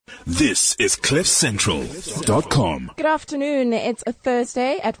This is CliffCentral.com. Good afternoon. It's a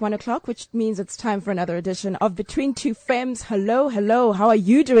Thursday at 1 o'clock, which means it's time for another edition of Between Two Femmes. Hello. How are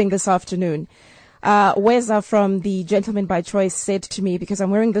you doing this afternoon? Weza from the Gentleman by Choice said to me, because I'm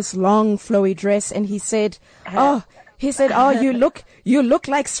wearing this long flowy dress, and he said, oh, you look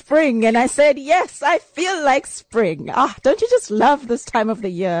like spring. And I said, yes, I feel like spring. Don't you just love this time of the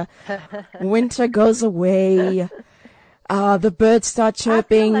year? Winter goes away. The birds start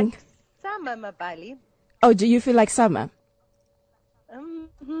chirping. I feel like summer, Mabali. Oh, do you feel like summer?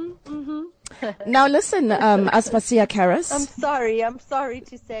 Now listen, Aspasia Karas. I'm sorry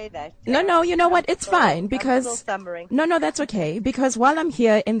to say that. No, you know what? It's fine because... I'm still summering. No, that's okay. Because while I'm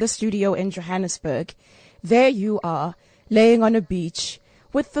here in the studio in Johannesburg, there you are, laying on a beach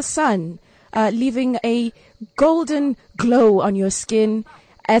with the sun, leaving a golden glow on your skin,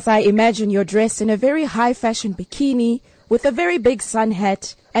 as I imagine you're dressed in a very high-fashion bikini with a very big sun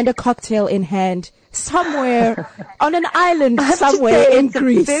hat and a cocktail in hand, somewhere on an island somewhere in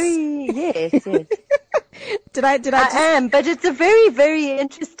Greece. Yes. Did I am, but it's a very, very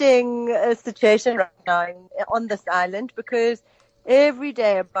interesting situation right now on this island, because every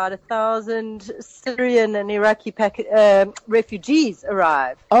day about 1,000 Syrian and Iraqi refugees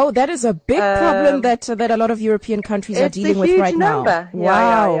arrive. Oh, that is a big problem that a lot of European countries are dealing with right now. It's a huge number.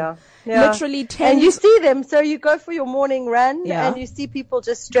 Wow. Yeah. Literally 10. And you see them, so you go for your morning run and you see people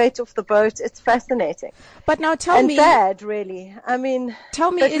just straight off the boat. It's fascinating. But now tell me. And bad, really. I mean,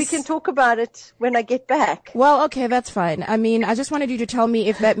 but we can talk about it when I get back. Well, okay, that's fine. I mean, I just wanted you to tell me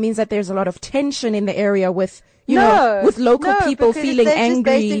if that means that there's a lot of tension in the area with, with local people feeling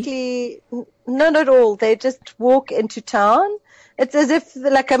angry. Just basically, not at all. They just walk into town. It's as if,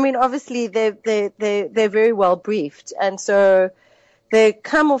 obviously they're very well briefed. And so they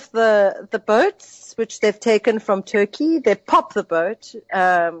come off the boats, which they've taken from Turkey. They pop the boat,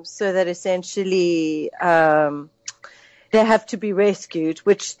 so that essentially, they have to be rescued,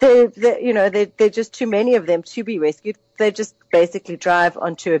 which they're just too many of them to be rescued. They just basically drive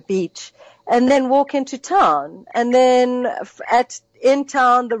onto a beach and then walk into town. And then in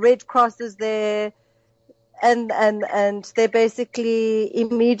town, the Red Cross is there, and they basically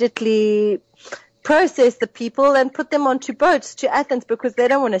immediately process the people and put them onto boats to Athens, because they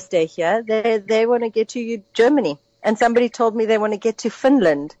don't want to stay here. They want to get to Germany. And somebody told me they want to get to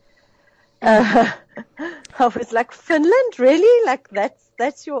Finland. I was like, Finland? Really? Like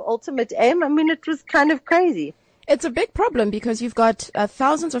that's your ultimate aim? I mean, it was kind of crazy. It's a big problem because you've got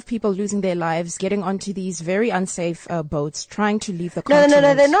thousands of people losing their lives, getting onto these very unsafe boats, trying to leave the continent.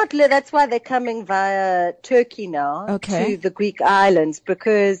 No, they're not. That's why they're coming via Turkey now to the Greek islands,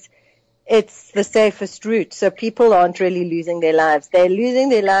 because it's the safest route. So people aren't really losing their lives. They're losing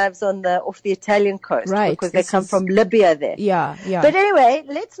their lives off the Italian coast, right? Because they come from Libya there. Yeah. But anyway,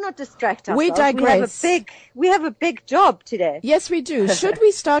 let's not distract ourselves. We digress. We have a big job today. Yes, we do. Should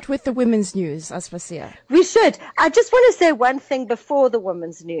we start with the women's news, Aspasia? We should. I just want to say one thing before the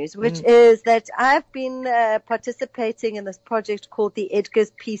women's news, which is that I've been participating in this project called the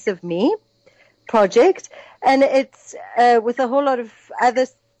Edgar's Piece of Me project, and it's with a whole lot of other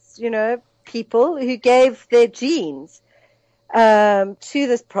people who gave their genes to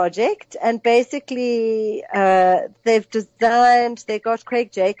this project. And basically they got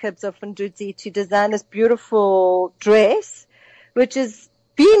Craig Jacobs of Fundudzi to design this beautiful dress, which is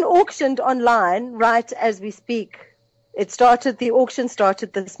being auctioned online right as we speak. The auction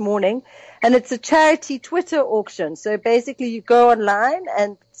started this morning, and it's a charity Twitter auction. So basically you go online,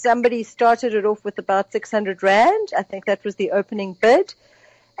 and somebody started it off with about 600 Rand. I think that was the opening bid.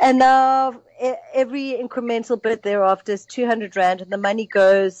 And now every incremental bid thereafter is 200 Rand, and the money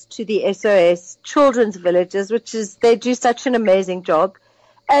goes to the SOS Children's Villages, they do such an amazing job.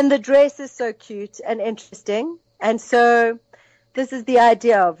 And the dress is so cute and interesting. And so this is the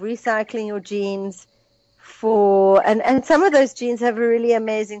idea of recycling your genes and some of those genes have a really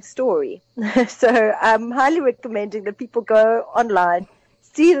amazing story. So I'm highly recommending that people go online,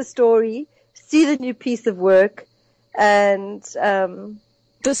 see the story, see the new piece of work, and,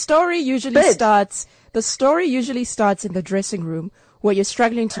 The story usually starts in the dressing room, where you're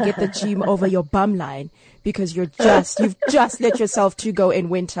struggling to get the gym over your bum line because you've just let yourself to go in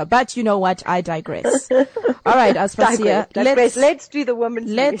winter. But you know what? I digress. All right, Aspasia, let's do the women's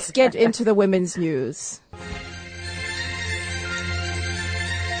news. Let's get into the women's news.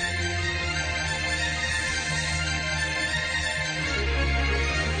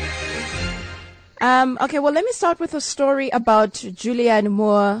 Okay, well, let me start with a story about Julianne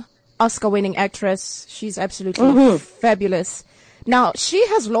Moore, Oscar-winning actress. She's absolutely fabulous. Now, she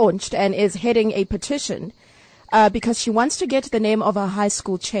has launched and is heading a petition because she wants to get the name of her high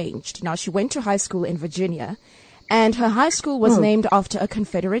school changed. Now, she went to high school in Virginia, and her high school was named after a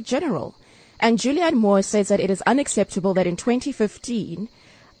Confederate general. And Julianne Moore says that it is unacceptable that in 2015,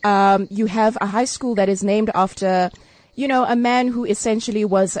 you have a high school that is named after, a man who essentially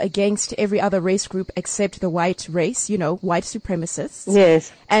was against every other race group except the white race, white supremacists.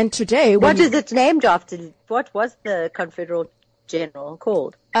 Yes. And today, what is it named after? What was the Confederate general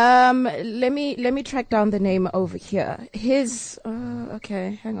called? Let me track down the name over here.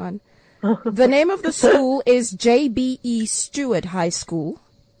 Okay, hang on. The name of the school is J.B.E. Stewart High School.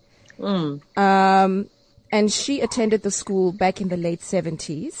 And she attended the school back in the late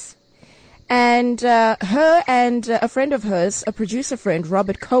 70s. And her and a friend of hers, a producer friend,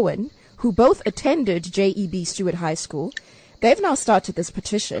 Robert Cohen, who both attended J.E.B. Stewart High School, they've now started this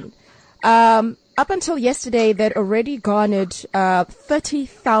petition. Up until yesterday, they'd already garnered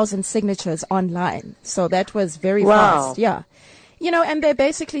 30,000 signatures online. So that was very fast. Yeah. And they're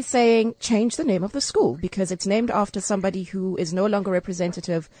basically saying, change the name of the school because it's named after somebody who is no longer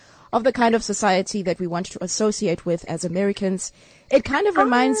representative of the kind of society that we want to associate with as Americans. It kind of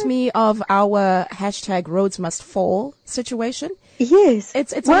reminds me of our hashtag Rhodes Must Fall situation. Yes.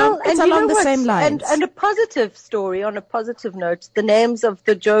 It's along the same lines. And a positive story, on a positive note, the names of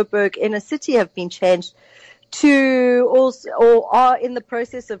the Joburg inner city have been changed to also, or are in the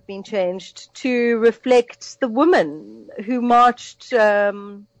process of being changed to reflect the women who marched,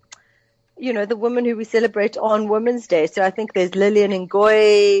 the women who we celebrate on Women's Day. So I think there's Lillian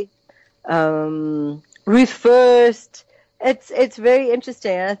Ngoyi, Ruth First. It's very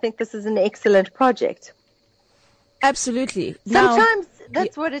interesting, and I think this is an excellent project. Absolutely. Sometimes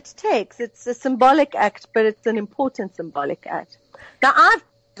that's what it takes. It's a symbolic act, but it's an important symbolic act. Now, I've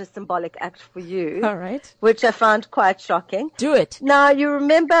got a symbolic act for you. All right. Which I found quite shocking. Do it. Now, you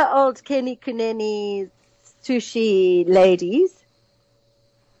remember old Kenny Kuneni's sushi ladies?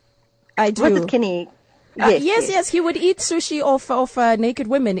 I do. Was it Kenny? Yes. He would eat sushi off naked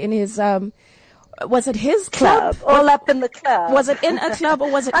women in his, was it his club? All up in the club. Was it in a club or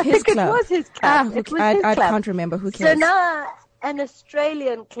was it his club? I think it was his club. I can't remember. Who cares? So now an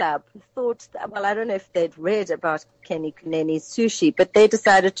Australian club thought, I don't know if they'd read about Kenny Kuneni's sushi, but they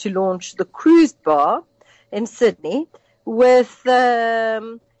decided to launch the Cruise Bar in Sydney with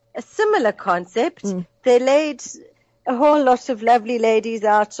a similar concept. They laid a whole lot of lovely ladies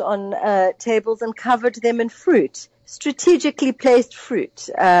out on tables and covered them in fruit, strategically placed fruit.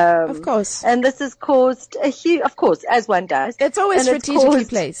 Of course. And this has caused a huge, of course, as one does. It's always strategically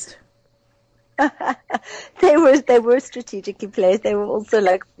placed. They were strategically placed. They were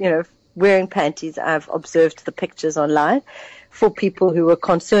also wearing panties. I've observed the pictures online for people who were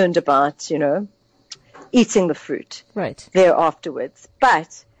concerned about, eating the fruit. Right. There afterwards.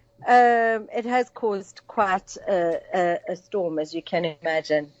 But it has caused quite a storm, as you can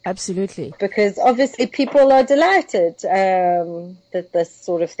imagine. Absolutely. Because obviously people are delighted that this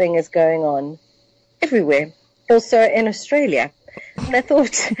sort of thing is going on everywhere. Also in Australia. And I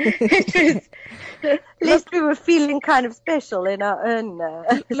thought it was, at least we were feeling kind of special in our own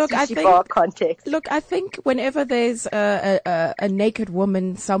sushi bar context. Look, I think whenever there's a naked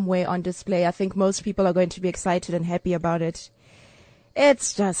woman somewhere on display, I think most people are going to be excited and happy about it.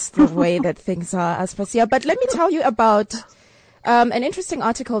 It's just the way that things are, Aspasia. But let me tell you about an interesting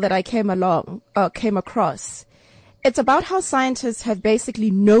article that I came across. It's about how scientists have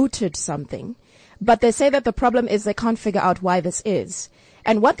basically noted something, but they say that the problem is they can't figure out why this is.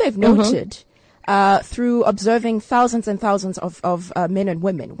 And what they've noted through observing thousands and thousands of men and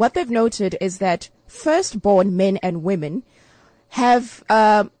women, what they've noted is that firstborn men and women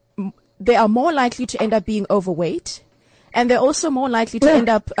they are more likely to end up being overweight. And they're also more likely to end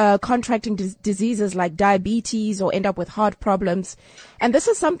up contracting diseases like diabetes or end up with heart problems. And this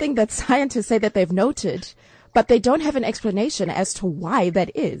is something that scientists say that they've noted, but they don't have an explanation as to why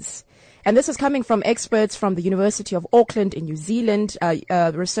that is. And this is coming from experts from the University of Auckland in New Zealand,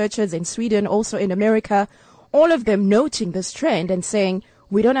 researchers in Sweden, also in America, all of them noting this trend and saying,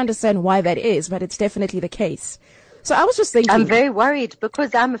 we don't understand why that is, but it's definitely the case. So I was just thinking. I'm very worried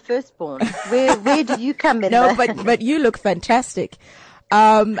because I'm a firstborn. Where do you come in? No, but you look fantastic.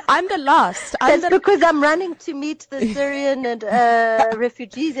 I'm the last. Because I'm running to meet the Syrian and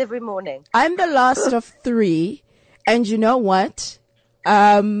refugees every morning. I'm the last of three, and you know what?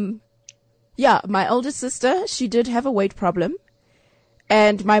 My older sister, she did have a weight problem,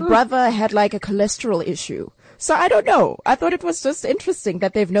 and my brother had like a cholesterol issue. So I don't know. I thought it was just interesting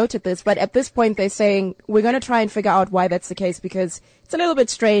that they've noted this, but at this point they're saying we're going to try and figure out why that's the case because it's a little bit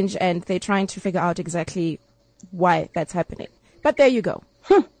strange and they're trying to figure out exactly why that's happening. But there you go.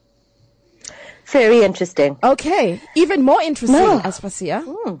 Very interesting. Okay, even more interesting, No.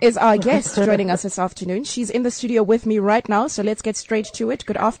 Aspasia, is our guest joining us this afternoon. She's in the studio with me right now, so let's get straight to it.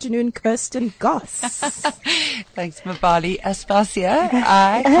 Good afternoon, Kirsten Goss. Thanks, Mabali. Aspasia,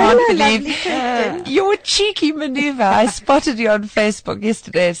 I can't believe your cheeky maneuver. I spotted you on Facebook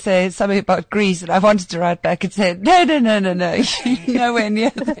yesterday saying something about Greece, and I wanted to write back and say, no. You're nowhere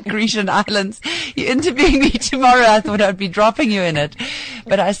near the Grecian islands. You're interviewing me tomorrow. I thought I'd be dropping you in it.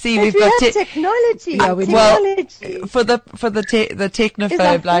 But I see we've got technology. Yeah, we do. Technology. for the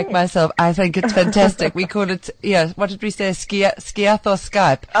technophobe like myself, I think it's fantastic. We call it, what did we say? Skiathos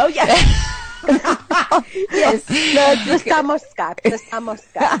Skype. Oh, yeah. Yes. No, it's the Samoskype. The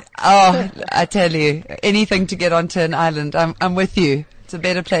Samoskype. Oh, I tell you, anything to get onto an island. I'm with you. It's a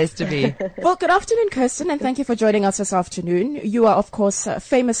better place to be. Well, good afternoon, Kirsten, and thank you for joining us this afternoon. You are, of course,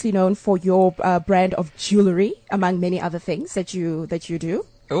 famously known for your brand of jewelry, among many other things that you do.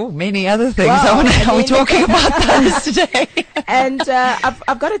 Oh, many other things. Wow, Are we talking about those today? And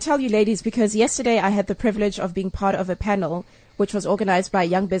I've got to tell you, ladies, because yesterday I had the privilege of being part of a panel which was organized by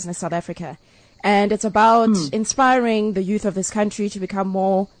Young Business South Africa. And it's about inspiring the youth of this country to become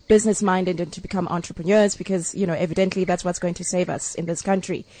more business-minded and to become entrepreneurs because, evidently that's what's going to save us in this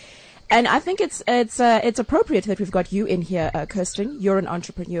country. And I think it's appropriate that we've got you in here, Kirsten. You're an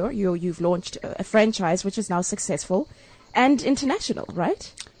entrepreneur. You've launched a franchise which is now successful and international,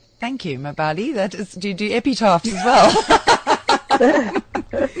 right? Thank you, Mabali. That is, do you do epitaphs as well?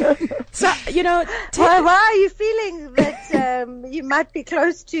 So, Why are you feeling that you might be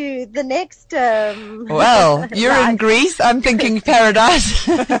close to the next? Well, you're in Greece. I'm thinking paradise.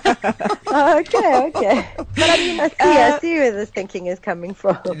 Okay. But I see where this thinking is coming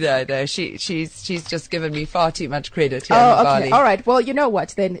from. No. She's just given me far too much credit here, Oh, Mabali. okay. All right. Well, you know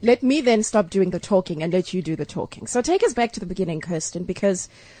what then? Let me then stop doing the talking and let you do the talking. So take us back to the beginning, Kirsten, because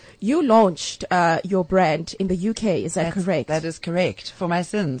you launched your brand in the UK. Is that correct? That is correct. For my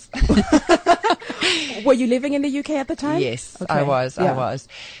sins. Were you living in the UK at the time? Yes, Okay. I was.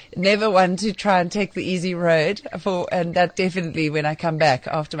 Never one to try and take the easy road and that definitely when I come back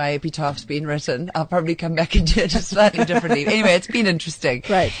after my epitaph's been written, I'll probably come back and do it slightly differently. Anyway, it's been interesting.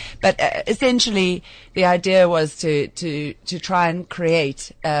 Right. But essentially the idea was to try and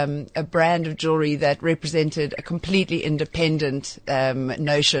create a brand of jewelry that represented a completely independent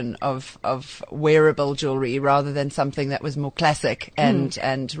notion of wearable jewelry rather than something that was more classic and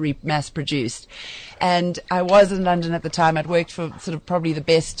mass produced. And I was in London at the time. I'd worked for sort of probably the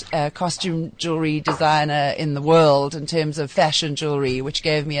best costume jewelry designer in the world in terms of fashion jewelry, which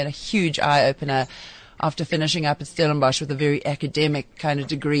gave me a huge eye-opener after finishing up at Stellenbosch with a very academic kind of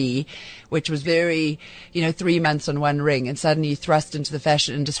degree, which was very, 3 months on one ring, and suddenly you thrust into the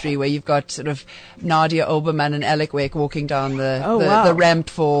fashion industry where you've got sort of Nadia Oberman and Alec Weck walking down the ramp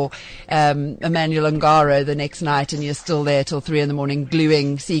for Emmanuel Ungaro the next night, and you're still there till 3 a.m.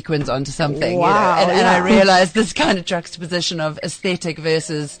 gluing sequins onto something. Wow, And I realized this kind of juxtaposition of aesthetic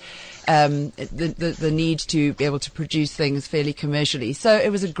versus the need to be able to produce things fairly commercially. So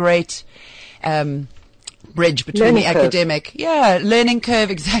it was a great bridge between the academic, learning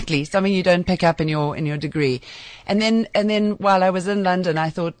curve, exactly, something you don't pick up in your degree. And then while I was in London, I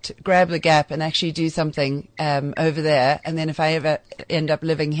thought grab the gap and actually do something over there. And then if I ever end up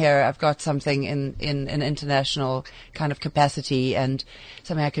living here, I've got something in an international kind of capacity and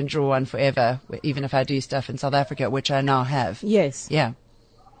something I can draw on forever, even if I do stuff in South Africa, which I now have. Yes. Yeah.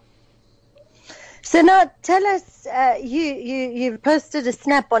 So now tell us, you posted a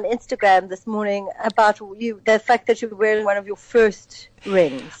snap on Instagram this morning about the fact that you were wearing one of your first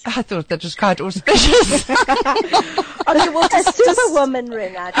rings. I thought that was quite auspicious. Okay, well, a superwoman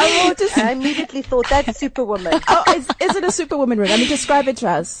ring. I immediately thought that's superwoman. Oh, is it a superwoman ring? I mean, describe it to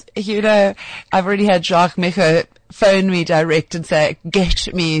us. I've already had Jacques Micho phone me direct and say,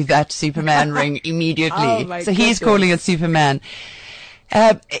 get me that Superman ring immediately. Oh, my so he's goodness. calling it Superman.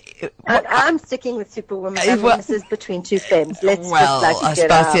 I'm sticking with superwoman. This is between two femmes. Let's just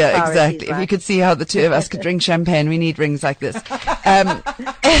get Aspasia, our exactly. right. If you could see how the two of us could drink champagne, we need rings like this.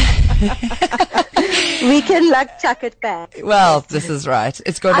 We can chuck it back. Well, this is right.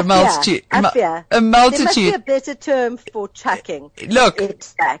 It's got a multitude. There A multitude. must be a better term for chucking. Look,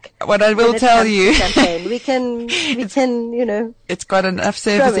 it back. What I will tell you, we can, it's got enough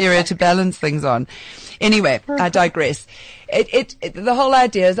surface area to balance things on. Anyway, I digress. The whole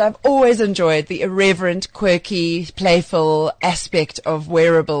idea is I've always enjoyed the irreverent, quirky, playful aspect of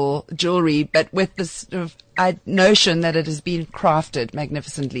wearable jewelry, but with this sort of notion that it has been crafted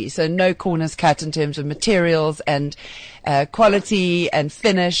magnificently. So no corners cut in terms of materials and quality and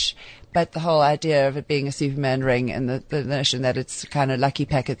finish, But the whole idea of it being a Superman ring and the notion that it's kind of lucky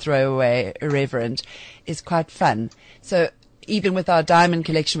packet throwaway, irreverent, is quite fun. So even with our diamond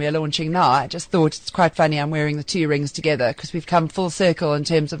collection we're launching now, I just thought it's quite funny I'm wearing the two rings together because we've come full circle in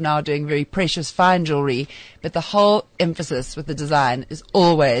terms of now doing very precious fine jewelry. But the whole emphasis with the design is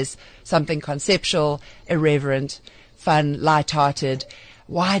always something conceptual, irreverent, fun, light-hearted.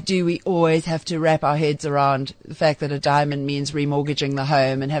 Why do we always have to wrap our heads around the fact that a diamond means remortgaging the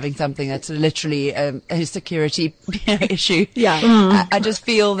home and having something that's literally a security issue? Yeah. I just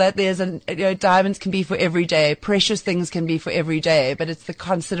feel that diamonds can be for every day, precious things can be for every day, but it's the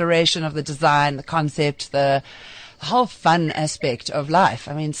consideration of the design, the concept, the whole fun aspect of life.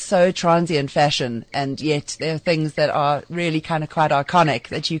 I mean, so transient fashion, and yet there are things that are really kind of quite iconic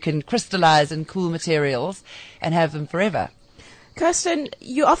that you can crystallize in cool materials and have them forever. Kirsten,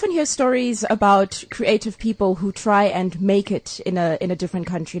 you often hear stories about creative people who try and make it in a different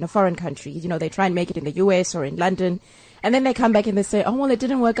country, in a foreign country. You know, they try and make it in the US or in London, and then they come back and they say, oh, well, it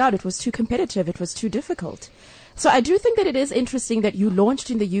didn't work out. It was too competitive. It was too difficult. So I do think that it is interesting that you launched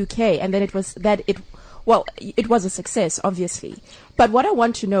in the UK and then it was a success, obviously. But what I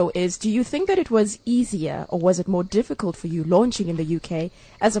want to know is, do you think that it was easier or was it more difficult for you launching in the UK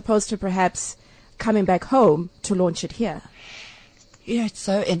as opposed to perhaps coming back home to launch it here? You know, it's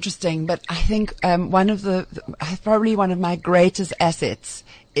so interesting, but I think probably one of my greatest assets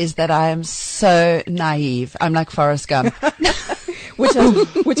is that I am so naive. I'm like Forrest Gump.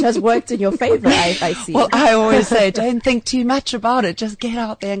 Which has worked in your favor, I see. Well, I always say, don't think too much about it. Just get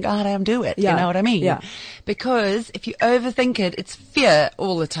out there and goddamn do it. Yeah. You know what I mean? Yeah. Because if you overthink it, it's fear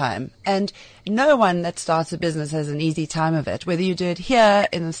all the time. And no one that starts a business has an easy time of it. Whether you do it here,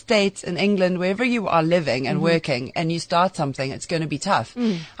 in the States, in England, wherever you are living and working, and you start something, it's going to be tough.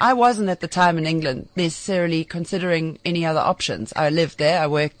 I wasn't at the time in England necessarily considering any other options. I lived there, I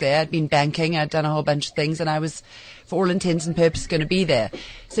worked there, I'd been banking, I'd done a whole bunch of things, and I was, for all intents and purposes, going to be there.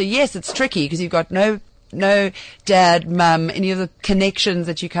 So yes, it's tricky because you've got no dad, mum, any of the connections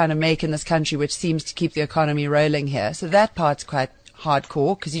that you kind of make in this country, which seems to keep the economy rolling here. So that part's quite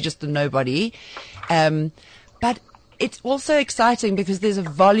hardcore because you're just a nobody. But it's also exciting because there's a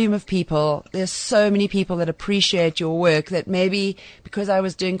volume of people. There's so many people that appreciate your work that maybe because I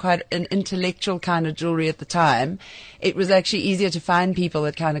was doing quite an intellectual kind of jewelry at the time, it was actually easier to find people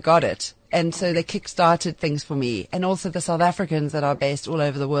that kind of got it. And so they kick-started things for me. And also the South Africans that are based all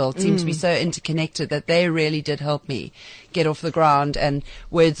over the world seem to be so interconnected that they really did help me get off the ground, and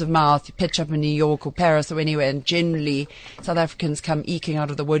words of mouth, you pitch up in New York or Paris or anywhere, and generally South Africans come eking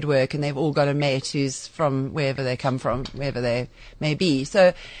out of the woodwork and they've all got a mate who's from wherever they come from, wherever they may be.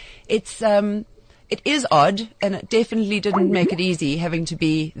 So it is odd, and it definitely didn't make it easy having to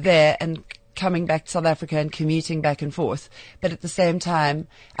be there and coming back to South Africa and commuting back and forth. But at the same time,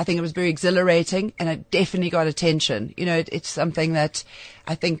 I think it was very exhilarating and it definitely got attention. You know, it's something that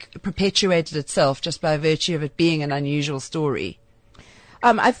I think perpetuated itself just by virtue of it being an unusual story.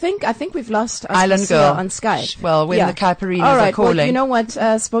 I think we've lost Island Girl on Skype. Well, when the Caipirinhas All right, are calling. well, you know what?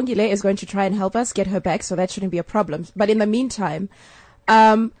 Spongile is going to try and help us get her back, so that shouldn't be a problem. But in the meantime,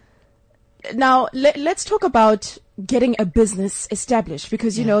 now let's talk about getting a business established,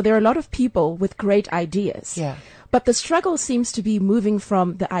 because, you know, there are a lot of people with great ideas. Yeah. But the struggle seems to be moving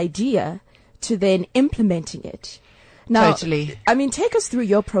from the idea to then implementing it. Now, Totally. I mean, take us through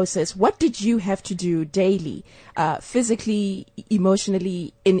your process. What did you have to do daily, physically,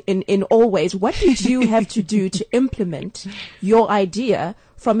 emotionally, in all ways? What did you have to do to implement your idea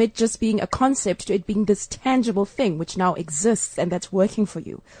from it just being a concept to it being this tangible thing which now exists and that's working for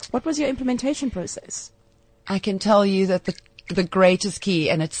you? What was your implementation process? I can tell you that the greatest key,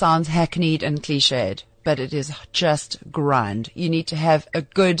 and it sounds hackneyed and cliched, but it is just grind. You need to have a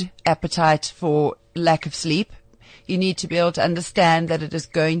good appetite for lack of sleep. You need to be able to understand that it is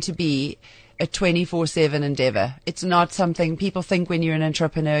going to be a 24/7 endeavor. It's not something people think when you're an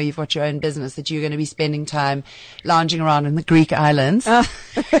entrepreneur, you've got your own business, that you're going to be spending time lounging around in the Greek islands.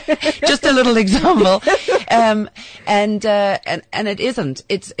 Just a little example. And it isn't.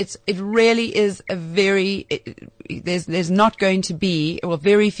 It really is there's not going to be, well,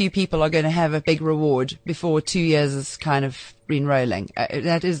 very few people are going to have a big reward before 2 years is kind of been rolling.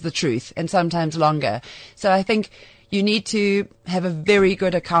 That is the truth, and sometimes longer. So I think you need to have a very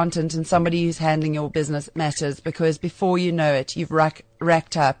good accountant and somebody who's handling your business matters, because before you know it, you've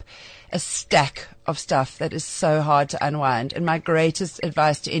racked up a stack of stuff that is so hard to unwind. And my greatest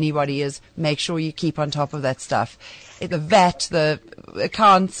advice to anybody is make sure you keep on top of that stuff. The VAT, the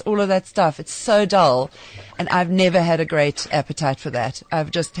accounts, all of that stuff, it's so dull. And I've never had a great appetite for that.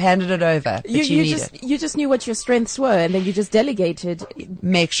 I've just handed it over. You just knew what your strengths were, and then you just delegated.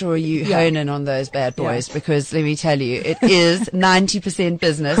 Make sure you hone in on those bad boys, because let me tell you, it is 90%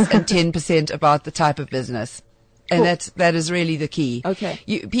 business and 10% about the type of business. And that is really the key. Okay.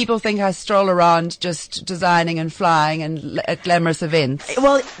 People think I stroll around just designing and flying and at glamorous events.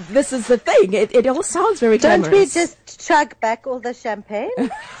 Well, this is the thing. It all sounds very glamorous. Don't we just chug back all the champagne?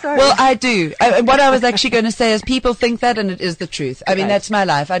 Sorry. Well, I do. What I was actually going to say is people think that, and it is the truth. I mean, that's my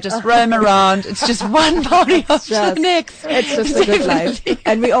life. I just roam around. It's just one party after the next. It's just a good life.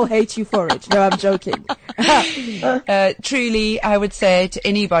 And we all hate you for it. No, I'm joking. Truly, I would say to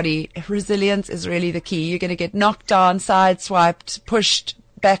anybody, resilience is really the key. You're going to get knocked down, sideswiped, pushed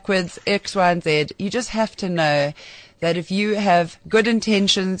backwards, X, Y, and Z. You just have to know that if you have good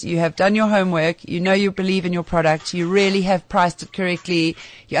intentions, you have done your homework, you know you believe in your product, you really have priced it correctly,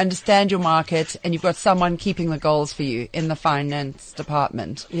 you understand your market, and you've got someone keeping the goals for you in the finance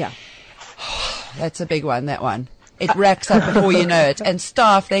department. Yeah. That's a big one, that one. It racks up before you know it. And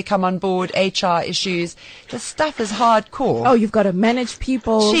staff, they come on board, HR issues. The stuff is hardcore. Oh, you've got to manage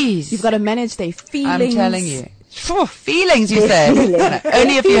people. Jeez. You've got to manage their feelings. I'm telling you. Phew, feelings, you say.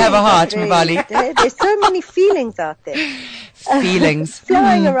 Only if you have a heart, Mabali. There's so many feelings out there. Feelings.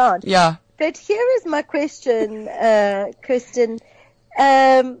 Flying around. Yeah. But here is my question, Kirsten.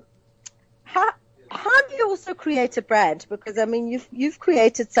 How do you also create a brand? Because I mean, you've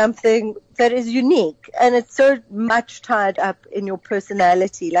created something that is unique, and it's so much tied up in your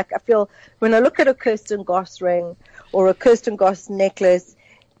personality. Like I feel when I look at a Kirsten Goss ring or a Kirsten Goss necklace,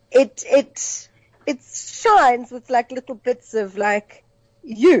 it shines with like little bits of like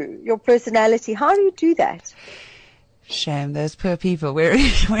your personality. How do you do that? Shame, those poor people wearing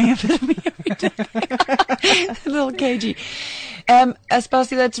a bit of me every day. A little cagey.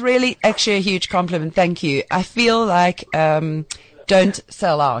 Especially, that's really actually a huge compliment. Thank you. I feel like, don't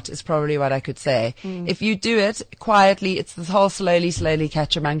sell out is probably what I could say. If you do it quietly, it's the whole slowly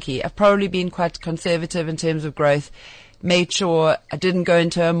catch a monkey. I've probably been quite conservative in terms of growth. Made sure I didn't go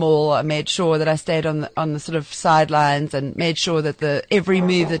into a mall. I made sure that I stayed on the sort of sidelines, and made sure that every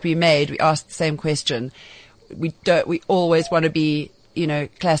move that we made, we asked the same question. We always want to be,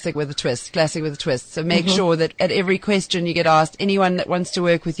 classic with a twist. So make sure that at every question you get asked, anyone that wants to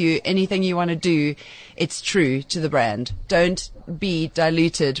work with you, anything you want to do, it's true to the brand. Don't be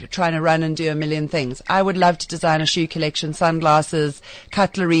diluted trying to run and do a million things. I would love to design a shoe collection, sunglasses,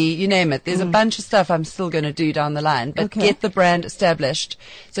 cutlery, you name it. There's a bunch of stuff I'm still going to do down the line, but get the brand established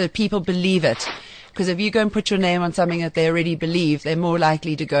so that people believe it. Because if you go and put your name on something that they already believe, they're more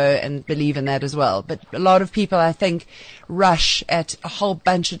likely to go and believe in that as well. But a lot of people, I think, rush at a whole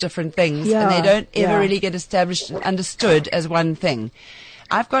bunch of different things, and they don't ever really get established and understood as one thing.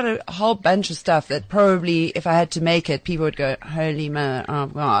 I've got a whole bunch of stuff that probably, if I had to make it, people would go, holy man, oh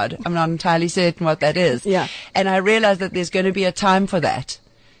God, I'm not entirely certain what that is. Yeah. And I realize that there's going to be a time for that.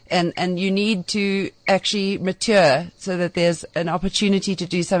 And you need to actually mature so that there's an opportunity to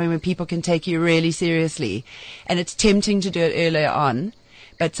do something where people can take you really seriously. And it's tempting to do it earlier on,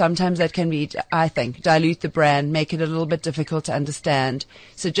 but sometimes that can be, I think, dilute the brand, make it a little bit difficult to understand.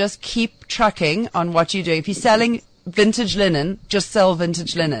 So just keep trucking on what you're doing. If you're selling vintage linen, just sell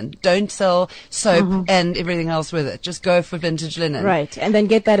vintage linen. Don't sell soap and everything else with it. Just go for vintage linen. Right. And then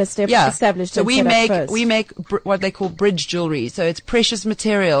get that established. So we make what they call bridge jewelry. So it's precious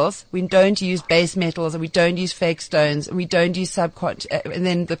materials. We don't use base metals, and we don't use fake stones, and we don't use and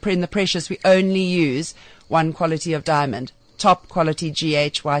then in the precious, we only use one quality of diamond. Top quality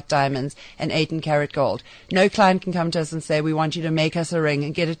GH white diamonds and 18-karat gold. No client can come to us and say, we want you to make us a ring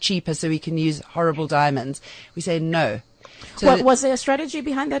and get it cheaper so we can use horrible diamonds. We say no. So was there a strategy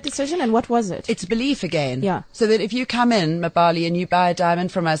behind that decision, and what was it? It's belief again. Yeah. So that if you come in, Mabali, and you buy a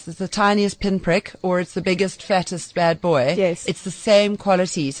diamond from us, it's the tiniest pinprick or it's the biggest, fattest bad boy. Yes. It's the same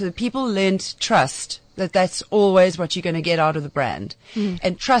quality. So that people learn to trust that that's always what you're going to get out of the brand.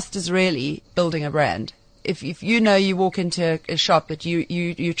 And trust is really building a brand. If you walk into a shop that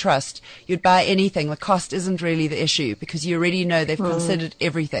you trust, you'd buy anything. The cost isn't really the issue because you already know they've considered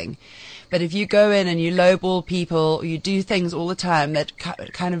everything. But if you go in and you lowball people, or you do things all the time that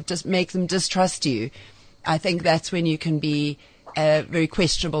kind of just make them distrust you, I think that's when you can be a very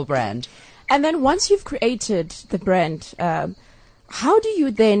questionable brand. And then once you've created the brand, how do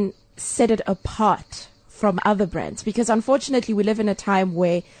you then set it apart from other brands? Because unfortunately we live in a time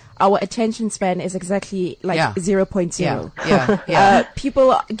where our attention span is exactly like Yeah. 0.0. Yeah.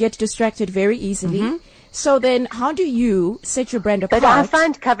 People get distracted very easily. So then how do you set your brand apart? But I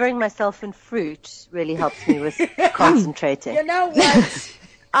find covering myself in fruit really helps me with concentrating. You know what?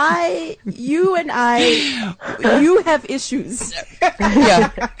 You have issues. Yeah.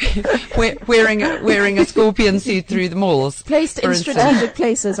 Wearing a scorpion suit through the malls. Placed for in instance. strategic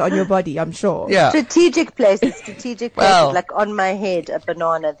places on your body, I'm sure. Yeah. Strategic places, Well. like on my head, a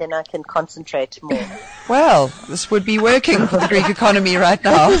banana, then I can concentrate more. Well, this would be working for the Greek economy right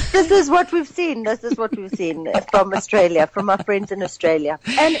now. This is what we've seen. This is what we've seen from Australia, from our friends in Australia.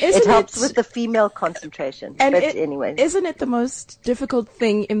 And it helps with the female concentration. And But anyway. isn't it the most difficult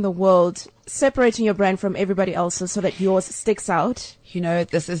thing in the world, separating your brand from everybody else's so that yours sticks out? You know,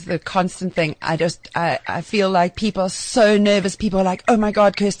 this is the constant thing. I feel like people are so nervous. People are like, oh my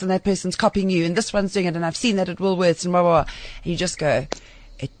God, Kirsten, that person's copying you and this one's doing it and I've seen that at Woolworths and blah, blah, blah. And you just go,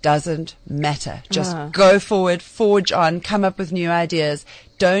 it doesn't matter. Just go forward, forge on, come up with new ideas.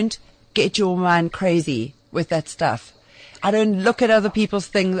 Don't get your mind crazy with that stuff. I don't look at other people's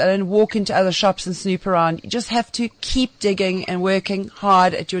things. I don't walk into other shops and snoop around. You just have to keep digging and working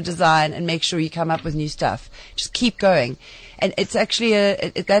hard at your design and make sure you come up with new stuff. Just keep going. And it's actually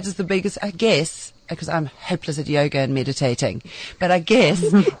that is the biggest, I guess, because I'm hopeless at yoga and meditating. But I guess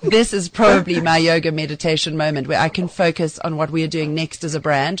this is probably my yoga meditation moment where I can focus on what we are doing next as a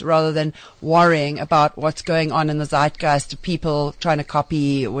brand rather than worrying about what's going on in the zeitgeist of people trying to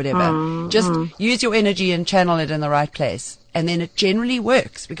copy or whatever. Just use your energy and channel it in the right place. And then it generally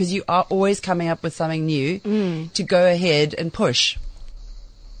works because you are always coming up with something new to go ahead and push.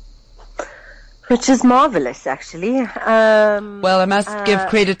 Which is marvelous, actually. Well, I must give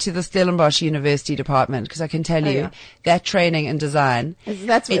credit to the Stellenbosch University department because I can tell you that training and design.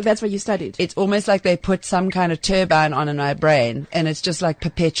 That's what you studied. It's almost like they put some kind of turbine on in my brain and it's just like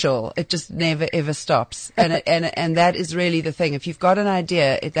perpetual. It just never ever stops. And that is really the thing. If you've got an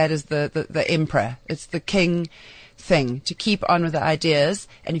idea, that is the emperor. It's the king thing to keep on with the ideas.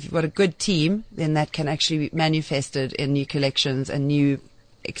 And if you've got a good team, then that can actually be manifested in new collections and new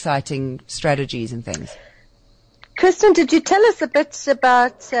exciting strategies and things. Kirsten, did you tell us a bit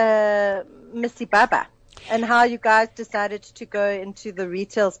about Missy Baba and how you guys decided to go into the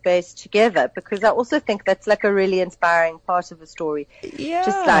retail space together? Because I also think that's like a really inspiring part of the story.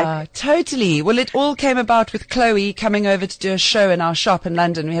 Yeah, totally. Well, it all came about with Chloe coming over to do a show in our shop in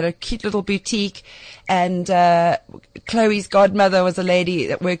London. We had a cute little boutique, and Chloe's godmother was a lady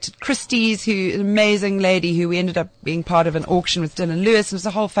that worked at Christie's, an amazing lady who we ended up being part of an auction with Dylan Lewis. It was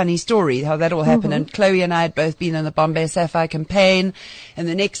a whole funny story how that all happened. And Chloe and I had both been in the Bombay Sapphire campaign, and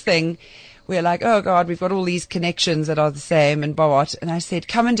the next thing, we're like, oh God, we've got all these connections that are the same and what. And I said,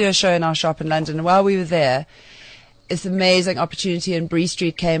 come and do a show in our shop in London. And while we were there, this amazing opportunity in Bree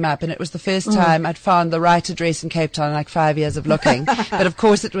Street came up, and it was the first time I'd found the right address in Cape Town in like 5 years of looking. But of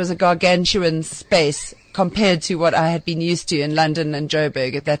course it was a gargantuan space compared to what I had been used to in London and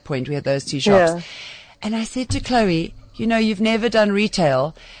Joburg. At that point we had those two shops. Yeah. And I said to Chloe, you know, you've never done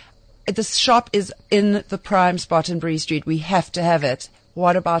retail. This shop is in the prime spot in Bree Street. We have to have it.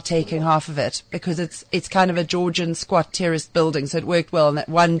 What about taking half of it? Because it's kind of a Georgian squat terraced building, so it worked well on that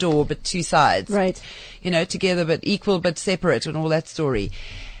one door but two sides. Right. You know, together but equal but separate and all that story.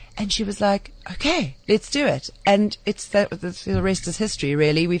 And she was like, okay, let's do it. And the rest is history,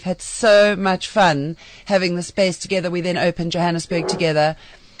 really. We've had so much fun having the space together. We then opened Johannesburg together.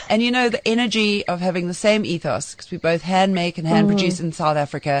 And you know, the energy of having the same ethos, because we both hand make and hand produce in South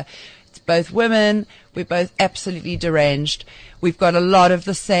Africa. It's both women. We're both absolutely deranged. We've got a lot of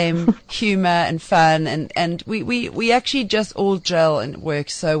the same humor and fun, and we actually just all gel and work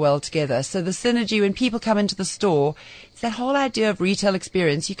so well together. So the synergy, when people come into the store, it's that whole idea of retail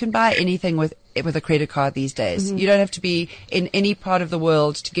experience. You can buy anything with a credit card these days. You don't have to be in any part of the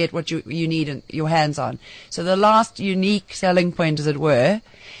world to get what you need and your hands on. So the last unique selling point, as it were,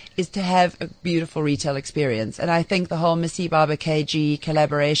 is to have a beautiful retail experience. And I think the whole Missy Baba KG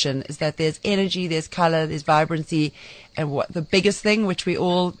collaboration is that there's energy, there's color, there's vibrancy, and what the biggest thing, which we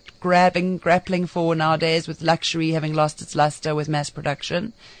all grappling for nowadays with luxury having lost its luster with mass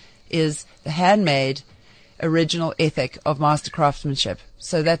production, is the handmade original ethic of master craftsmanship.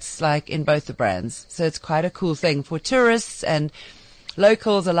 So that's like in both the brands. So it's quite a cool thing for tourists and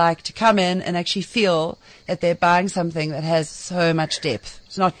locals alike to come in and actually feel that they're buying something that has so much depth.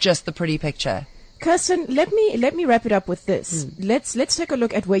 It's not just the pretty picture. Kirsten, let me wrap it up with this. Let's take a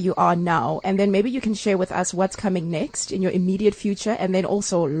look at where you are now, and then maybe you can share with us what's coming next in your immediate future, and then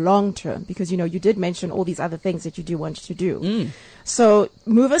also long term, because you know you did mention all these other things that you do want to do. So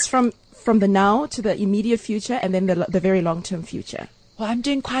move us from the now to the immediate future, and then the very long term future. Well, I'm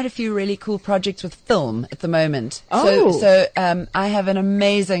doing quite a few really cool projects with film at the moment. Oh. So I have an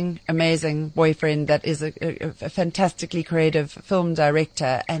amazing boyfriend that is a fantastically creative film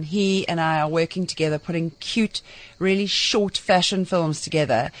director, and he and I are working together, putting cute, really short fashion films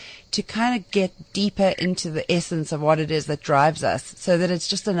together to kind of get deeper into the essence of what it is that drives us, so that it's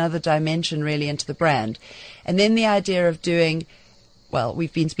just another dimension really into the brand. And then the idea of doing, well,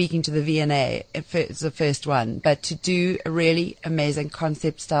 we've been speaking to the V&A, it's the first one, but to do a really amazing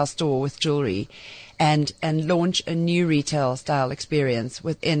concept style store with jewelry and launch a new retail style experience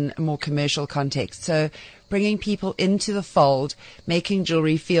within a more commercial context. So bringing people into the fold, making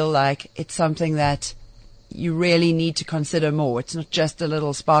jewelry feel like it's something that you really need to consider more. It's not just a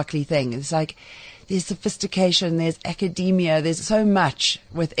little sparkly thing. It's like there's sophistication, there's academia, there's so much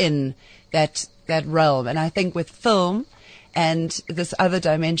within that realm. And I think with film and this other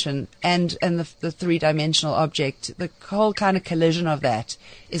dimension and the three-dimensional object, the whole kind of collision of that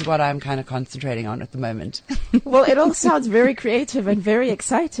is what I'm kind of concentrating on at the moment. Well, it all sounds very creative and very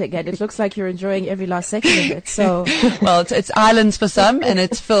exciting, and it looks like you're enjoying every last second of it. So, well, it's islands for some and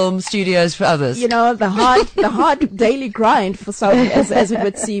it's film studios for others. you know, the hard daily grind for some, as it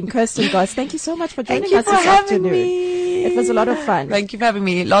would seem. Kirsten Goss, thank you so much for joining us this afternoon. It was a lot of fun. Thank you for having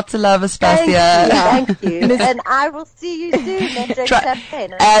me. Lots of love, Thank you. Aspasia. Thank you. And I will see you soon. And drink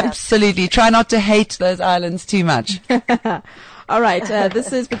champagne. Absolutely. Try not to hate those islands too much. All right,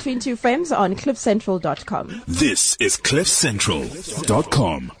 this is Between Two Femmes on cliffcentral.com. This is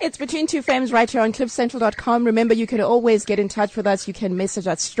cliffcentral.com. It's Between Two Femmes right here on cliffcentral.com. Remember, you can always get in touch with us. You can message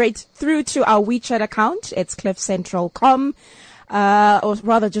us straight through to our WeChat account. It's cliffcentral.com. Or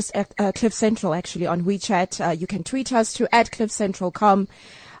rather just Cliff Central actually on WeChat. You can tweet us to @cliffcentral.com.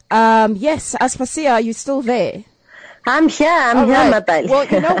 Yes, Aspasia, are you still there? I'm here, All here, right. my baby. Well,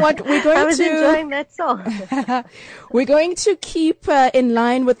 you know what? We're going I was to enjoying that song. we're going to keep in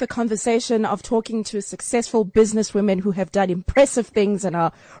line with the conversation of talking to successful businesswomen who have done impressive things and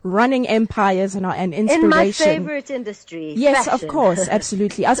are running empires and are an inspiration. In my favorite industry. Yes, fashion. of course,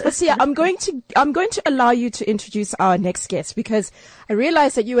 absolutely. Aspasia, I'm going to allow you to introduce our next guest, because I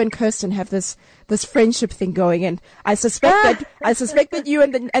realize that you and Kirsten have this friendship thing going, and I suspect that you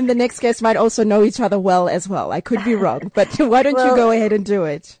and the next guest might also know each other well as well. I could be wrong, but why don't you go ahead and do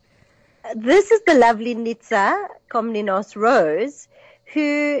it? This is the lovely Nitsa Komninos Rose,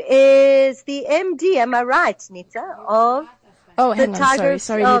 who is the MD, am I right, Nitsa, of Oh, the hang on, Tigers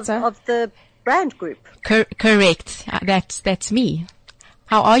sorry, of, Nitsa. of the brand group. Correct. That's me.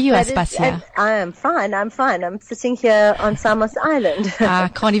 How are you, That is- Aspasia? I am fine. I'm fine. I'm sitting here on Samos Island. I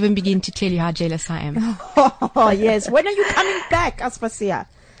can't even begin to tell you how jealous I am. Oh, yes. When are you coming back, Aspasia?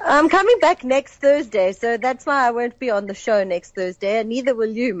 I'm coming back next Thursday, so that's why I won't be on the show next Thursday, and neither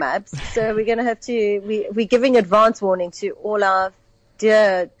will you, Mabs. So we're going to have to, we're giving advance warning to all our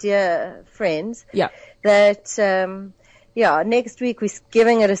dear friends Yeah. that, next week we're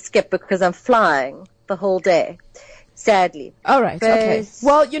giving it a skip because I'm flying the whole day, sadly. All right. Okay. But-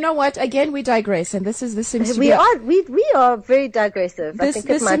 Well, you know what? Again, we digress, and this seems to We be are very digressive. I This- think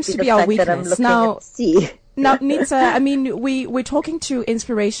this it might seems be to the be our fact that I'm weakness. looking Now- at the sea. Now, Nitsa, I mean, we're talking to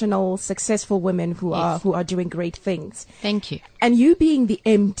inspirational, successful women who are doing great things. Thank you. And you being the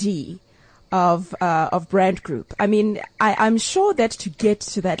MD of Brand Group, I mean, I'm sure that to get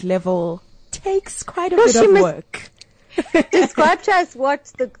to that level takes quite a Well, bit she of must- work. Describe to us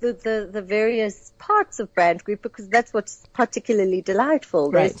what the various parts of Brand Group, because that's what's particularly delightful.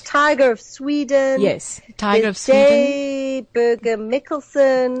 There's Right. Tiger of Sweden. Yes. Tiger There's of Sweden. Jay Berger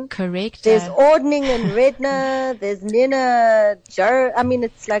Mikkelsen. Correct. There's Ordning and Redner. There's Nina Joe. I mean,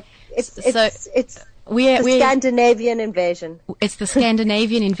 it's like it's we're the Scandinavian invasion. It's the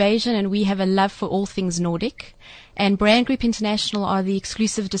Scandinavian invasion, and we have a love for all things Nordic. And Brand Group International are the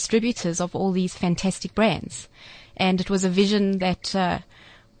exclusive distributors of all these fantastic brands. And it was a vision that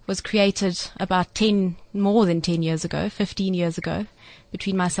was created about more than 10 years ago, 15 years ago,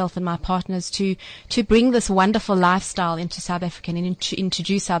 between myself and my partners to bring this wonderful lifestyle into South Africa and to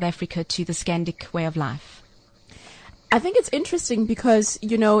introduce South Africa to the Scandic way of life. I think it's interesting because,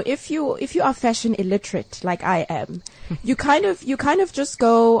 you know, if you are fashion illiterate like I am, you kind of just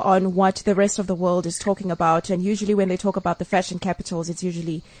go on what the rest of the world is talking about, and usually when they talk about the fashion capitals, it's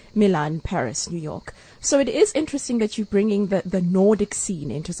usually Milan, Paris, New York. So it is interesting that you're bringing the Nordic scene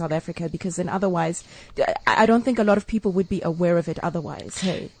into South Africa, because then otherwise, I don't think a lot of people would be aware of it otherwise.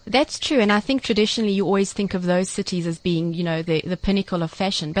 Hey. That's true, and I think traditionally you always think of those cities as being, you know, the pinnacle of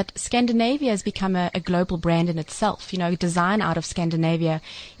fashion. But Scandinavia has become a global brand in itself. You design out of Scandinavia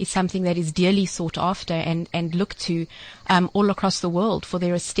is something that is dearly sought after and looked to all across the world for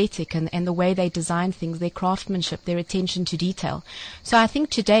their aesthetic and the way they design things, their craftsmanship, their attention to detail. So I think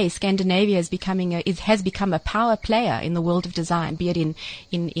today Scandinavia has become a power player in the world of design, be it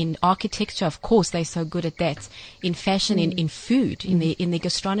in architecture. Of course, they're so good at that. In fashion, in food, in the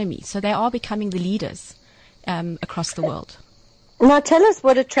gastronomy. So they are becoming the leaders across the world. Now tell us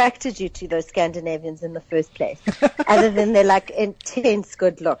what attracted you to those Scandinavians in the first place, other than their intense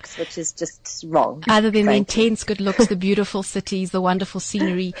good looks, which is just wrong. Other than frankly. the intense good looks, the beautiful cities, the wonderful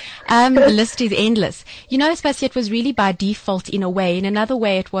scenery, the list is endless. Spasia, it was really by default in a way. In another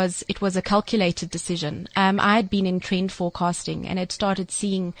way, it was a calculated decision. I had been in trend forecasting and had started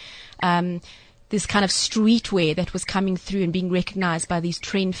seeing this kind of streetwear that was coming through and being recognized by these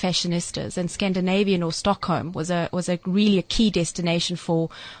trend fashionistas. And Scandinavian or Stockholm was really a key destination for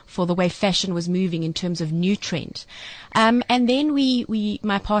the way fashion was moving in terms of new trend. And then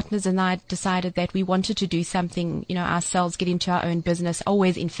my partners and I decided that we wanted to do something, ourselves, get into our own business,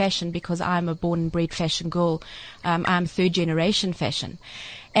 always in fashion, because I'm a born and bred fashion girl. I'm third generation fashion.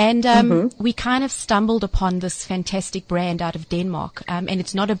 And we kind of stumbled upon this fantastic brand out of Denmark. And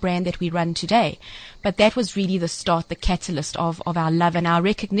it's not a brand that we run today, but that was really the start, the catalyst of our love and our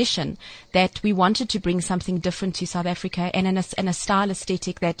recognition that we wanted to bring something different to South Africa and a style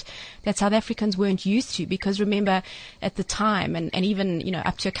aesthetic that South Africans weren't used to. Because remember, at the time, and even,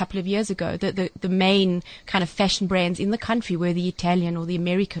 up to a couple of years ago, the main kind of fashion brands in the country were the Italian or the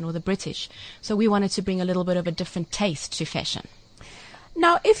American or the British. So we wanted to bring a little bit of a different taste to fashion.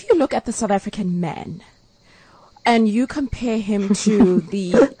 Now, if you look at the South African man and you compare him to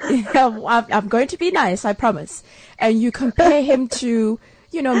I'm going to be nice, I promise. And you compare him to,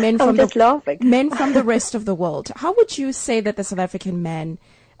 men from the rest of the world. How would you say that the South African man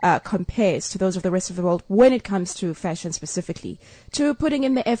compares to those of the rest of the world when it comes to fashion specifically, to putting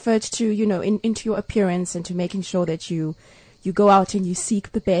in the effort to, into your appearance and to making sure that you go out and you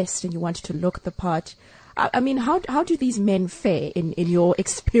seek the best and you want to look the part? I mean, how do these men fare in your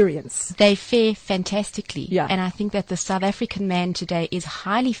experience? They fare fantastically. Yeah. And I think that the South African man today is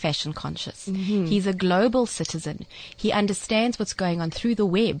highly fashion conscious. Mm-hmm. He's a global citizen. He understands what's going on through the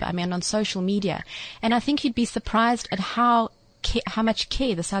web, on social media. And I think you'd be surprised at how much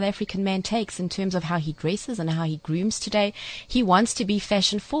care the South African man takes in terms of how he dresses and how he grooms today. He wants to be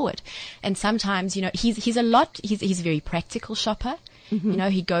fashion forward. And sometimes, he's a very practical shopper. Mm-hmm.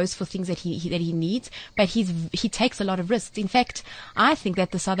 He goes for things that he needs, but he takes a lot of risks. In fact, I think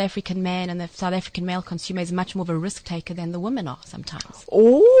that the South African man and the South African male consumer is much more of a risk taker than the women are sometimes.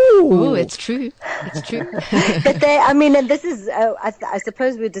 Oh, it's true. It's true. But and this is, I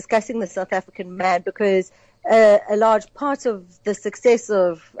suppose we're discussing the South African man because a large part of the success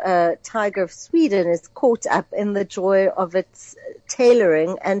of Tiger of Sweden is caught up in the joy of its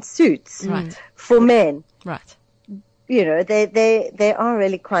tailoring and suits for men. Right. They are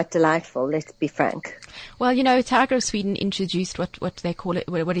really quite delightful, let's be frank. Well, Tiger of Sweden introduced what they call it,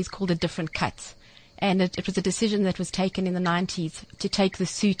 what is called a different cut. And it was a decision that was taken in the 90s to take the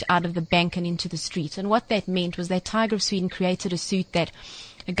suit out of the bank and into the street. And what that meant was that Tiger of Sweden created a suit that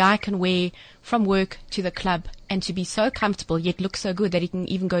a guy can wear from work to the club and to be so comfortable yet look so good that he can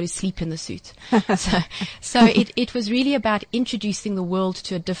even go to sleep in the suit. So it was really about introducing the world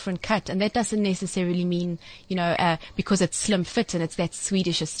to a different cut. And that doesn't necessarily mean, because it's slim fit and it's that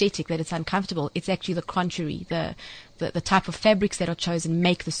Swedish aesthetic that it's uncomfortable. It's actually the contrary. The type of fabrics that are chosen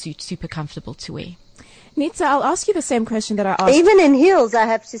make the suit super comfortable to wear. Nitsa, I'll ask you the same question that I asked. Even in heels, I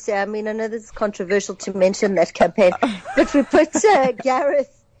have to say, I know this is controversial to mention that campaign, but we put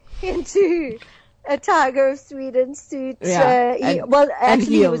Gareth into a Tiger of Sweden suit. Yeah. He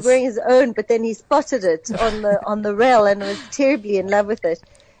was wearing his own, but then he spotted it on the rail and was terribly in love with it.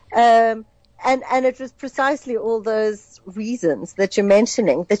 And it was precisely all those reasons that you're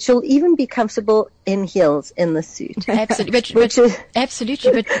mentioning, that you'll even be comfortable in heels in the suit. Absolutely.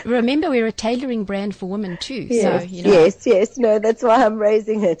 Absolutely. But remember, we're a tailoring brand for women too. Yes, so, Yes. No, that's why I'm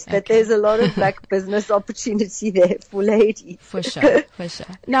raising it, that there's a lot of business opportunity there for ladies. For sure.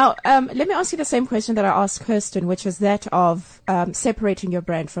 Now, let me ask you the same question that I asked Kirsten, which is that of separating your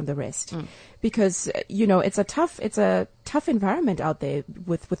brand from the rest. Because, it's a tough environment out there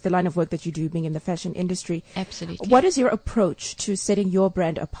with the line of work that you do being in the fashion industry. Absolutely. What is your approach to setting your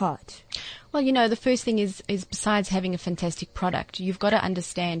brand apart? Well, the first thing is besides having a fantastic product, you've got to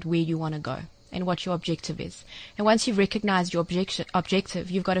understand where you want to go and what your objective is. And once you've recognized your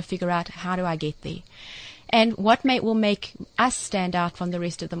objective, you've got to figure out, how do I get there? And what will make us stand out from the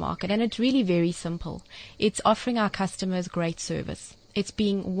rest of the market? And it's really very simple. It's offering our customers great service. It's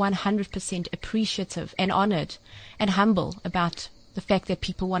being 100% appreciative and honored and humble about the fact that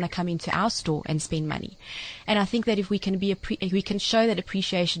people want to come into our store and spend money. And I think that if we can we can show that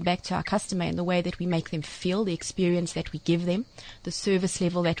appreciation back to our customer in the way that we make them feel, the experience that we give them, the service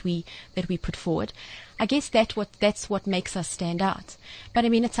level that we put forward, I guess that's what makes us stand out. But I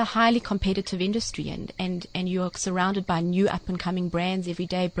mean, it's a highly competitive industry, and you're surrounded by new up and coming brands every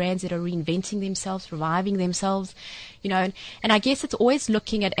day, brands that are reinventing themselves, reviving themselves, and I guess it's always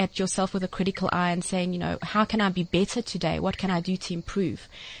looking at yourself with a critical eye and saying, how can I be better today? What can I do to improve?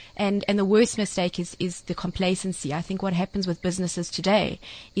 And the worst mistake is the complacency. I think what happens with businesses today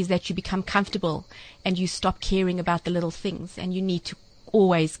is that you become comfortable and you stop caring about the little things, and you need to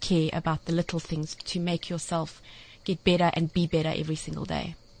always care about the little things to make yourself get better and be better every single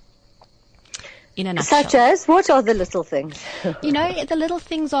day. In a nutshell. Such as, what are the little things? The little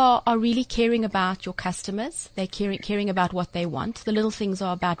things are really caring about your customers. They're caring about what they want. The little things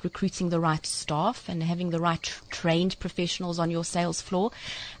are about recruiting the right staff and having the right trained professionals on your sales floor.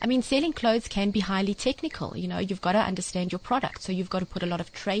 I mean, selling clothes can be highly technical. You've got to understand your product. So you've got to put a lot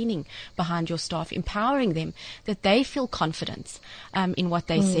of training behind your staff, empowering them that they feel confident in what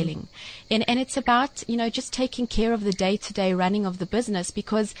they're selling. And it's about, just taking care of the day-to-day running of the business,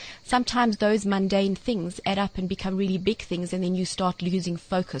 because sometimes those mundane things add up and become really big things, and then you start losing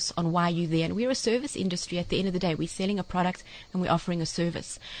focus on why you're there. And we're a service industry at the end of the day. We're selling a product and we're offering a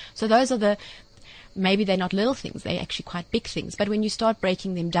service. So those are maybe they're not little things, they're actually quite big things. But when you start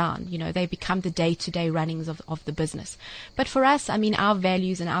breaking them down, they become the day-to-day runnings of the business. But for us, I mean, our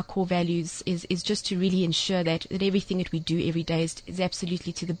values and our core values is just to really ensure that everything that we do every day is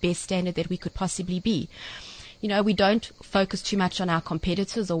absolutely to the best standard that we could possibly be. We don't focus too much on our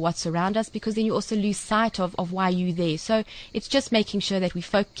competitors or what's around us, because then you also lose sight of why you're there. So it's just making sure that we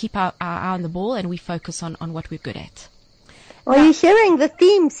keep our eye on the ball and we focus on what we're good at. Are you hearing the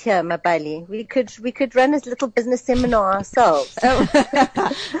themes here, Mabali? We could run a little business seminar ourselves.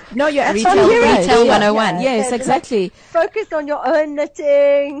 No, you're Retail 101. Yes, exactly. Focus on your own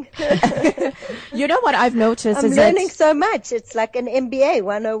knitting. You know what I've noticed I'm learning so much. It's like an MBA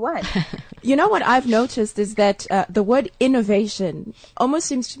 101. You know what I've noticed is that the word innovation almost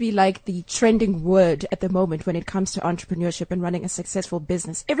seems to be like the trending word at the moment when it comes to entrepreneurship and running a successful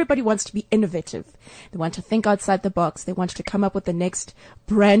business. Everybody wants to be innovative. They want to think outside the box. They want to come up with the next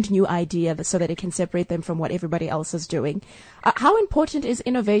brand new idea so that it can separate them from what everybody else is doing. How important is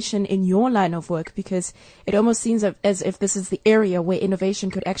innovation in your line of work? Because it almost seems as if this is the area where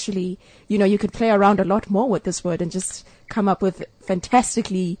innovation could actually, you could play around a lot more with this word and just come up with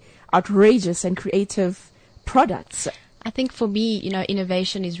fantastically outrageous and creative products. I think for me,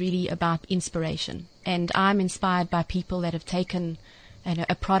 innovation is really about inspiration. And I'm inspired by people that have taken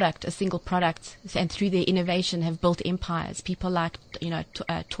a product, a single product, and through their innovation have built empires. People like,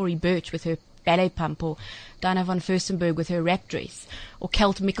 Tory Burch with her ballet pump, or Diana von Furstenberg with her wrap dress, or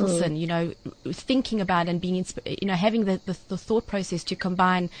Kelt Mickelson, thinking about and being, having the thought process to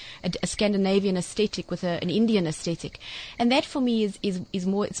combine a Scandinavian aesthetic with an Indian aesthetic. And that for me is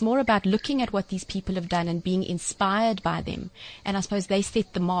more, it's more about looking at what these people have done and being inspired by them. And I suppose they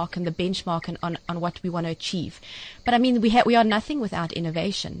set the mark and the benchmark on what we want to achieve. But I mean, we are nothing without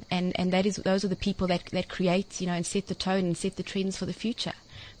innovation. And those are the people that create, and set the tone and set the trends for the future.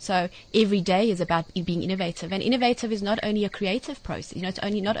 So every day is about being innovative, and innovative is not only a creative process. It's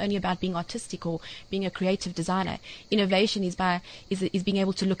not only about being artistic or being a creative designer. Innovation is being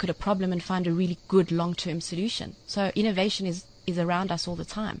able to look at a problem and find a really good long-term solution. So innovation is around us all the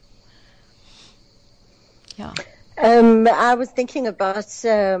time. Yeah. I was thinking about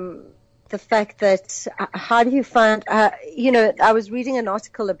the fact that how do you find? I was reading an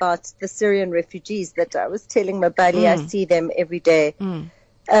article about the Syrian refugees that I was telling Mabali I see them every day.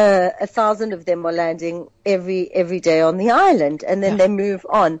 1,000 of them are landing every day on the island, and then they move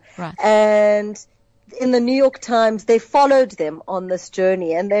on. Right. And in the New York Times, they followed them on this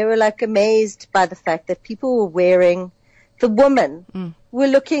journey, and they were like amazed by the fact that people were wearing, the women were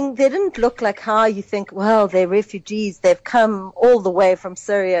looking, they didn't look like how you think, well, they're refugees, they've come all the way from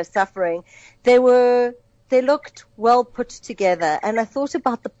Syria suffering. They looked well put together, and I thought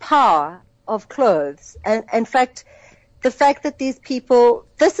about the power of clothes, and in fact, the fact that these people,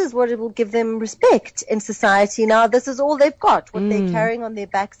 this is what it will give them respect in society now. This is all they've got, what they're carrying on their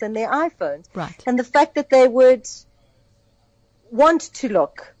backs and their iPhones. Right. And the fact that they would want to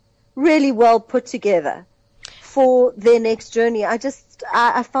look really well put together for their next journey.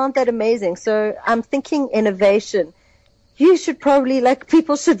 I found that amazing. So I'm thinking innovation. You should probably,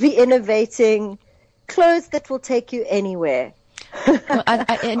 people should be innovating clothes that will take you anywhere. Well,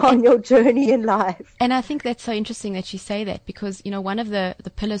 on your journey in life. And I think that's so interesting that you say that, because, one of the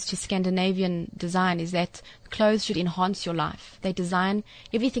pillars to Scandinavian design is that clothes should enhance your life.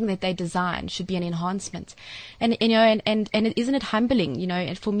 Everything that they design should be an enhancement. And isn't it humbling,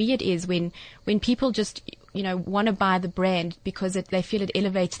 and for me it is when people just, want to buy the brand because they feel it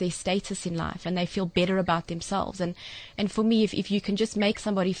elevates their status in life and they feel better about themselves. And for me, if you can just make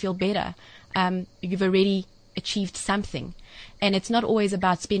somebody feel better, you've already achieved something. And it's not always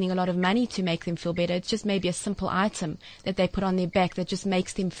about spending a lot of money to make them feel better. It's just maybe a simple item that they put on their back that just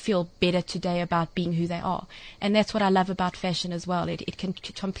makes them feel better today about being who they are. And that's what I love about fashion as well. It can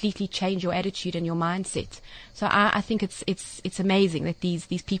completely change your attitude and your mindset. So I think it's amazing that these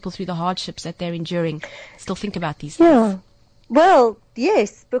people, through the hardships that they're enduring, still think about these things. Yeah. Well,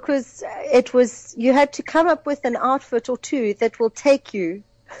 yes, because you had to come up with an outfit or two that will take you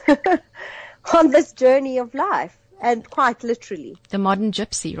on this journey of life, and quite literally. The modern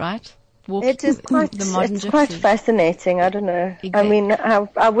gypsy, right? It is quite, the modern gypsy. Quite fascinating. I don't know. Exactly. I mean,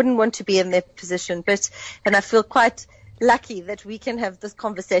 I wouldn't want to be in their position, and I feel quite lucky that we can have this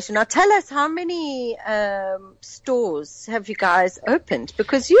conversation. Now tell us, how many stores have you guys opened?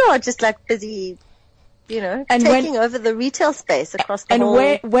 Because you are just like busy, and taking over the retail space across the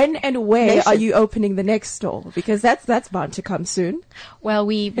whole when and where nation. are you opening the next store? Because that's bound to come soon. Well,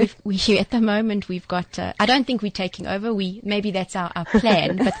 we at the moment we've got. I don't think we're taking over. Maybe that's our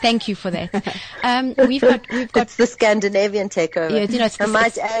plan. But thank you for that. We've got. It's the Scandinavian takeover. Yeah, I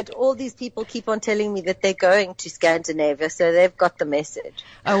might add, all these people keep on telling me that they're going to Scandinavia, so they've got the message.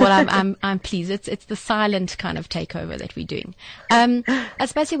 Oh well, I'm pleased. It's the silent kind of takeover that we're doing. I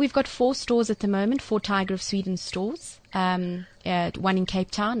suppose we've got 4 stores at the moment, 4 Tiger of Sweden stores, 1 in Cape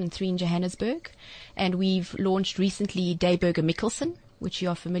Town and 3 in Johannesburg. And we've launched recently Dayburger Mikkelsen, which you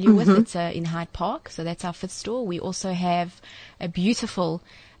are familiar with. It's in Hyde Park, so that's our 5th store. We also have a beautiful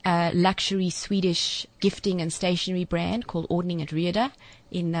luxury Swedish gifting and stationery brand called Ordning at Rieda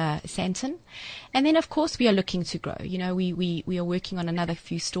in Sandton. And then, of course, we are looking to grow. We are working on another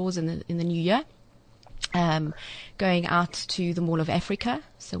few stores in the new year. Going out to the Mall of Africa.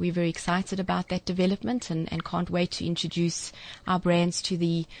 So we're very excited about that development and can't wait to introduce our brands to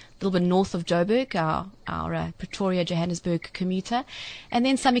the little bit north of Joburg, our Pretoria, Johannesburg commuter. And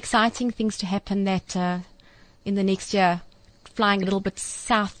then some exciting things to happen that in the next year, flying a little bit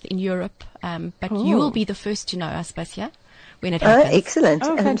south in Europe. But you will be the first to know, I suppose, yeah? When it happens. Excellent.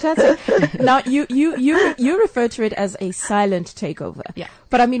 Oh, fantastic. Now, you refer to it as a silent takeover. Yeah.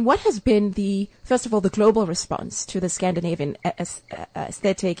 But I mean, what has been first of all, the global response to the Scandinavian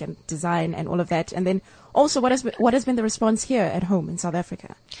aesthetic and design and all of that? And then also, what has been the response here at home in South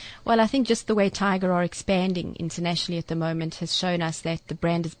Africa? Well, I think just the way Tiger are expanding internationally at the moment has shown us that the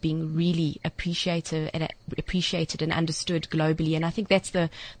brand is being really appreciated and understood globally. And I think that's the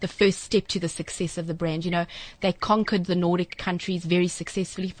first step to the success of the brand. They conquered the Nordic countries very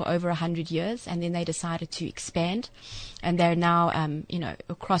successfully for over 100 years, and then they decided to expand. And they're now,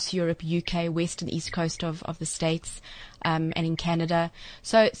 across Europe, UK, west and east coast of the States, and in Canada.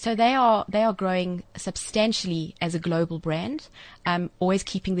 So they are growing substantially as a global brand, always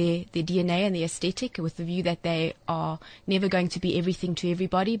keeping their DNA and their aesthetic with the view that they are never going to be everything to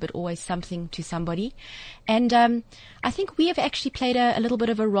everybody, but always something to somebody. And I think we have actually played a little bit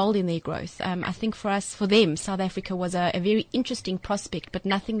of a role in their growth. I think for them, South Africa was a very interesting prospect, but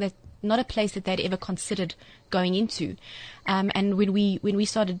not a place that they'd ever considered going into. And when we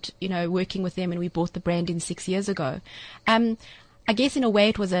started, working with them and we brought the brand in 6 years ago, I guess in a way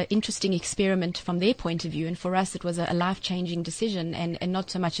it was an interesting experiment from their point of view. And for us, it was a life-changing decision and not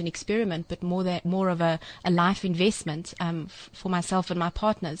so much an experiment, but more of a life investment, for myself and my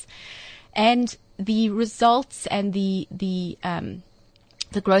partners. And the results and the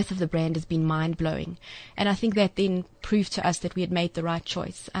growth of the brand has been mind-blowing. And I think that then proved to us that we had made the right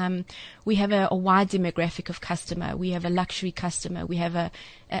choice. We have a wide demographic of customer. We have a luxury customer. We have a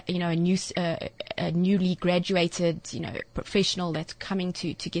newly graduated, professional that's coming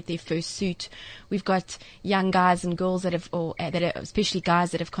to get their first suit. We've got young guys and girls especially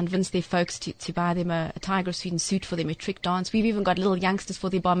guys that have convinced their folks to buy them a Tiger of Sweden suit for their matric dance. We've even got little youngsters for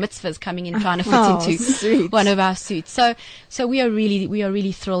their bar mitzvahs coming in trying to fit into sweet. One of our suits. So we are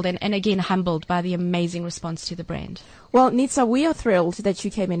really thrilled and again humbled by the amazing response to the brand. Well, Nitsa, we are thrilled that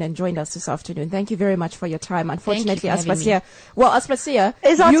you came in and joined us this afternoon. Thank you very much for your time. Unfortunately, Aspasia,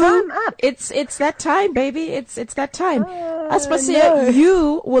 is our time up? It's that time, baby. It's that time. Aspasia,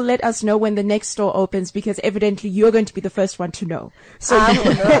 you will let us know when the next store opens because evidently you're going to be the first one to know. So I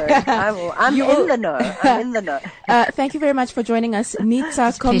will know. I will. I'm in the know. I'm in the know. Thank you very much for joining us,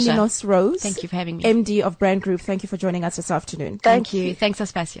 Nita Komnenos Rose. Thank you for having me. MD of Brand Group. Thank you for joining us this afternoon. Thank you. Thanks,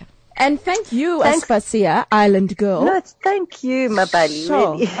 Aspasia. And thank you, Aspasia, Island Girl. No, thank you, my buddy.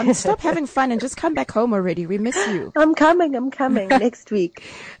 Sure. Really. Stop having fun and just come back home already. We miss you. I'm coming next week.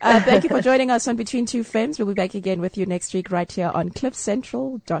 Thank you for joining us on Between Two Femmes. We'll be back again with you next week right here on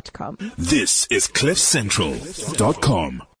CliffCentral.com. This is CliffCentral.com.